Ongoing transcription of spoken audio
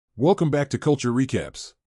Welcome back to Culture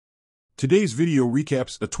Recaps. Today's video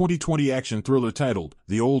recaps a 2020 action thriller titled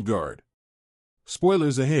The Old Guard.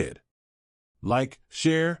 Spoilers ahead. Like,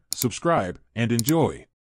 share, subscribe, and enjoy.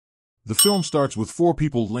 The film starts with four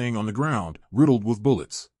people laying on the ground, riddled with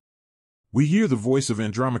bullets. We hear the voice of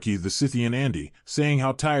Andromache the Scythian Andy, saying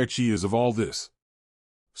how tired she is of all this.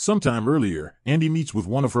 Sometime earlier, Andy meets with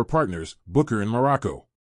one of her partners, Booker, in Morocco.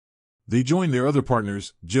 They join their other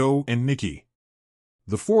partners, Joe and Nikki.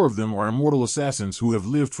 The four of them are immortal assassins who have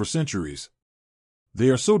lived for centuries. They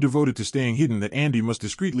are so devoted to staying hidden that Andy must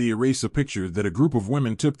discreetly erase a picture that a group of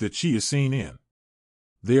women took that she is seen in.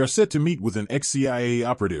 They are set to meet with an ex-CIA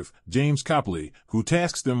operative, James Copley, who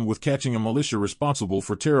tasks them with catching a militia responsible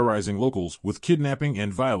for terrorizing locals with kidnapping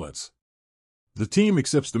and violence. The team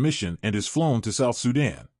accepts the mission and is flown to South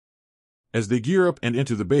Sudan. As they gear up and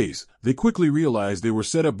enter the base, they quickly realize they were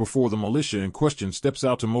set up before the militia in question steps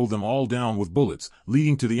out to mow them all down with bullets,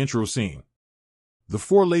 leading to the intro scene. The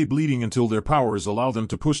four lay bleeding until their powers allow them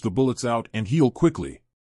to push the bullets out and heal quickly.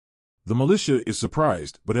 The militia is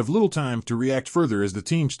surprised, but have little time to react further as the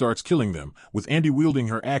team starts killing them, with Andy wielding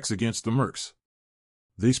her axe against the mercs.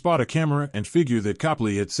 They spot a camera and figure that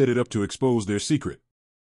Copley had set it up to expose their secret.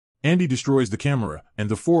 Andy destroys the camera, and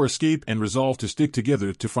the four escape and resolve to stick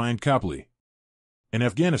together to find Copley. In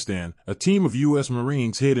Afghanistan, a team of U.S.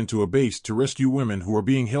 Marines head into a base to rescue women who are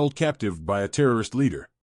being held captive by a terrorist leader.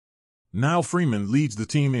 Niall Freeman leads the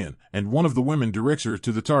team in, and one of the women directs her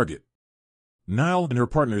to the target. Niall and her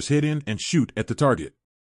partners head in and shoot at the target.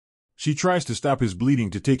 She tries to stop his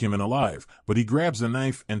bleeding to take him in alive, but he grabs a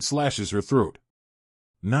knife and slashes her throat.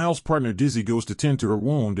 Niall's partner Dizzy goes to tend to her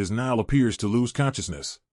wound as Niall appears to lose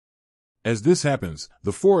consciousness. As this happens,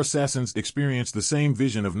 the four assassins experience the same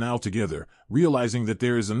vision of Niall together, realizing that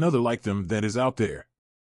there is another like them that is out there.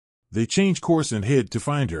 They change course and head to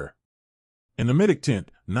find her. In the medic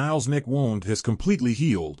tent, Niall's neck wound has completely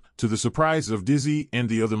healed, to the surprise of Dizzy and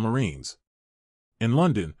the other Marines. In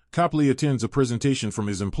London, Copley attends a presentation from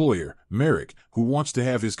his employer, Merrick, who wants to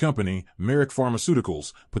have his company, Merrick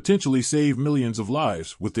Pharmaceuticals, potentially save millions of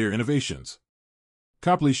lives with their innovations.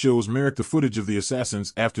 Copley shows Merrick the footage of the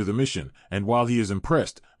assassins after the mission, and while he is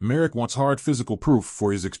impressed, Merrick wants hard physical proof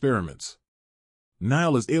for his experiments.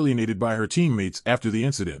 Niall is alienated by her teammates after the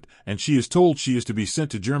incident, and she is told she is to be sent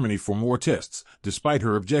to Germany for more tests, despite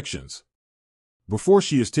her objections. Before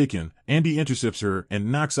she is taken, Andy intercepts her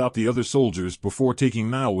and knocks out the other soldiers before taking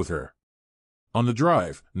Niall with her. On the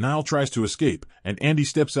drive, Niall tries to escape, and Andy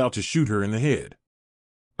steps out to shoot her in the head.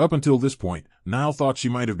 Up until this point, Niall thought she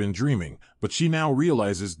might have been dreaming, but she now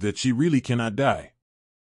realizes that she really cannot die.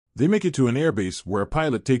 They make it to an airbase where a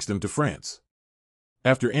pilot takes them to France.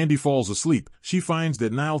 After Andy falls asleep, she finds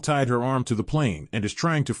that Niall tied her arm to the plane and is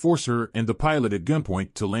trying to force her and the pilot at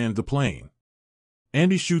gunpoint to land the plane.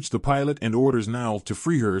 Andy shoots the pilot and orders Niall to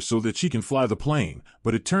free her so that she can fly the plane,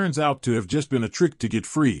 but it turns out to have just been a trick to get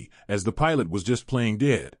free, as the pilot was just playing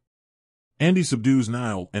dead. Andy subdues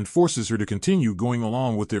Niall and forces her to continue going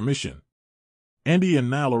along with their mission. Andy and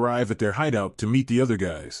Niall arrive at their hideout to meet the other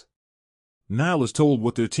guys. Niall is told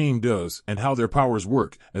what their team does and how their powers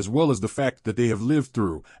work, as well as the fact that they have lived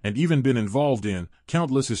through, and even been involved in,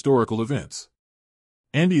 countless historical events.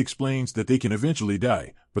 Andy explains that they can eventually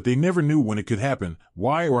die, but they never knew when it could happen,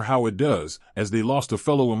 why or how it does, as they lost a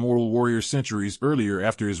fellow immortal warrior centuries earlier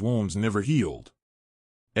after his wounds never healed.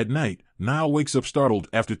 At night, Niall wakes up startled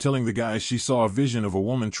after telling the guys she saw a vision of a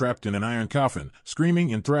woman trapped in an iron coffin,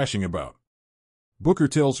 screaming and thrashing about. Booker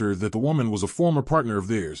tells her that the woman was a former partner of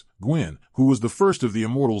theirs, Gwen, who was the first of the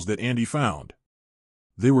immortals that Andy found.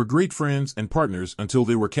 They were great friends and partners until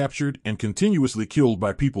they were captured and continuously killed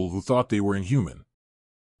by people who thought they were inhuman.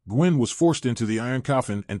 Gwen was forced into the iron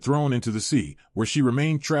coffin and thrown into the sea, where she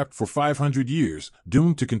remained trapped for 500 years,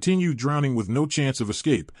 doomed to continue drowning with no chance of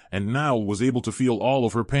escape, and Niall was able to feel all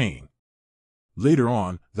of her pain. Later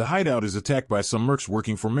on, the hideout is attacked by some mercs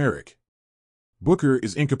working for Merrick. Booker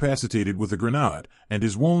is incapacitated with a grenade, and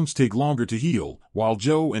his wounds take longer to heal, while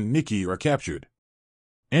Joe and Nikki are captured.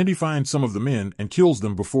 Andy finds some of the men and kills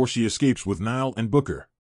them before she escapes with Niall and Booker.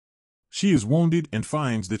 She is wounded and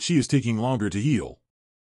finds that she is taking longer to heal.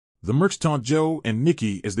 The mercs taunt Joe and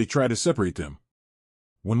Nikki as they try to separate them.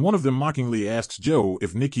 When one of them mockingly asks Joe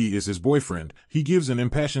if Nikki is his boyfriend, he gives an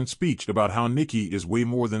impassioned speech about how Nikki is way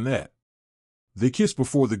more than that. They kiss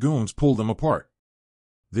before the goons pull them apart.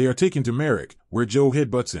 They are taken to Merrick, where Joe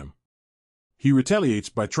headbutts him. He retaliates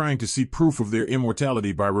by trying to see proof of their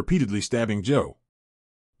immortality by repeatedly stabbing Joe.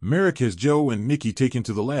 Merrick has Joe and Nikki taken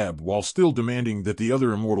to the lab while still demanding that the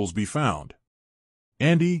other immortals be found.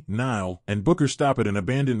 Andy, Niall, and Booker stop at an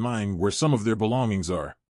abandoned mine where some of their belongings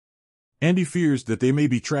are. Andy fears that they may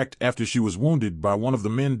be tracked after she was wounded by one of the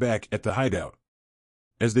men back at the hideout.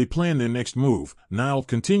 As they plan their next move, Niall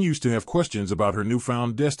continues to have questions about her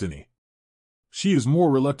newfound destiny. She is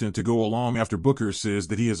more reluctant to go along after Booker says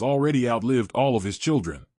that he has already outlived all of his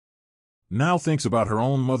children. Niall thinks about her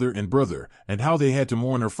own mother and brother, and how they had to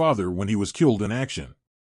mourn her father when he was killed in action.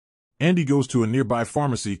 Andy goes to a nearby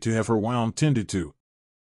pharmacy to have her wound tended to.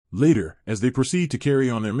 Later, as they proceed to carry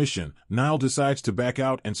on their mission, Niall decides to back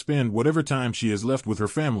out and spend whatever time she has left with her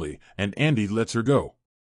family, and Andy lets her go.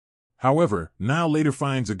 However, Niall later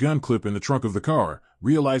finds a gun clip in the trunk of the car,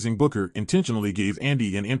 realizing Booker intentionally gave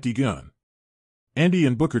Andy an empty gun. Andy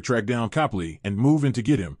and Booker track down Copley and move in to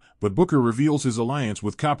get him, but Booker reveals his alliance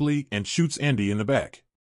with Copley and shoots Andy in the back.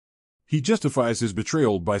 He justifies his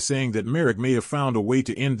betrayal by saying that Merrick may have found a way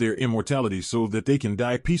to end their immortality so that they can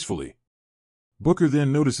die peacefully. Booker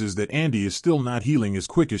then notices that Andy is still not healing as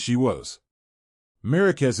quick as she was.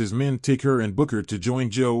 Merrick has his men take her and Booker to join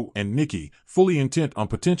Joe and Nikki, fully intent on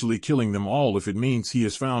potentially killing them all if it means he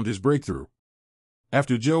has found his breakthrough.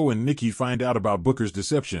 After Joe and Nikki find out about Booker's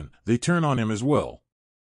deception, they turn on him as well.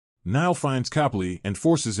 Niall finds Copley and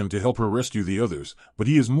forces him to help her rescue the others, but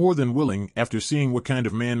he is more than willing after seeing what kind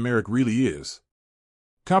of man Merrick really is.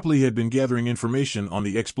 Copley had been gathering information on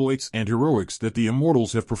the exploits and heroics that the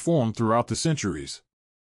Immortals have performed throughout the centuries.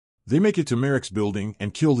 They make it to Merrick's building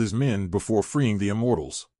and kill his men before freeing the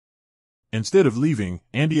Immortals. Instead of leaving,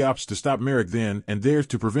 Andy opts to stop Merrick then and there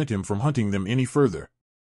to prevent him from hunting them any further.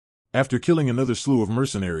 After killing another slew of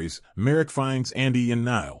mercenaries, Merrick finds Andy and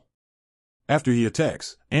Niall. After he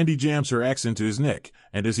attacks, Andy jams her axe into his neck,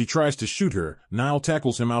 and as he tries to shoot her, Niall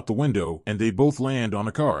tackles him out the window and they both land on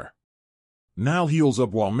a car. Niall heals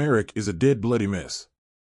up while Merrick is a dead bloody mess.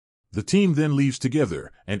 The team then leaves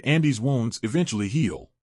together, and Andy's wounds eventually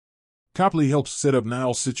heal. Copley helps set up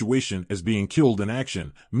Niall's situation as being killed in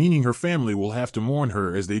action, meaning her family will have to mourn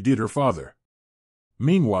her as they did her father.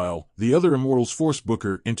 Meanwhile, the other Immortals force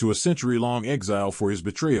Booker into a century-long exile for his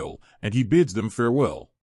betrayal, and he bids them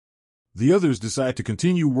farewell. The others decide to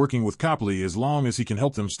continue working with Copley as long as he can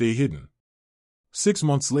help them stay hidden. 6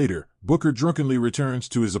 months later, Booker drunkenly returns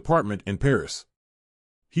to his apartment in Paris.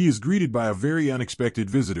 He is greeted by a very unexpected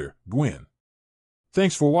visitor, Gwen.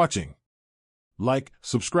 Thanks for watching. Like,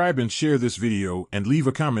 subscribe and share this video and leave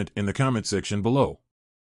a comment in the comment section below.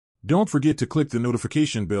 Don't forget to click the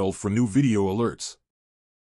notification bell for new video alerts.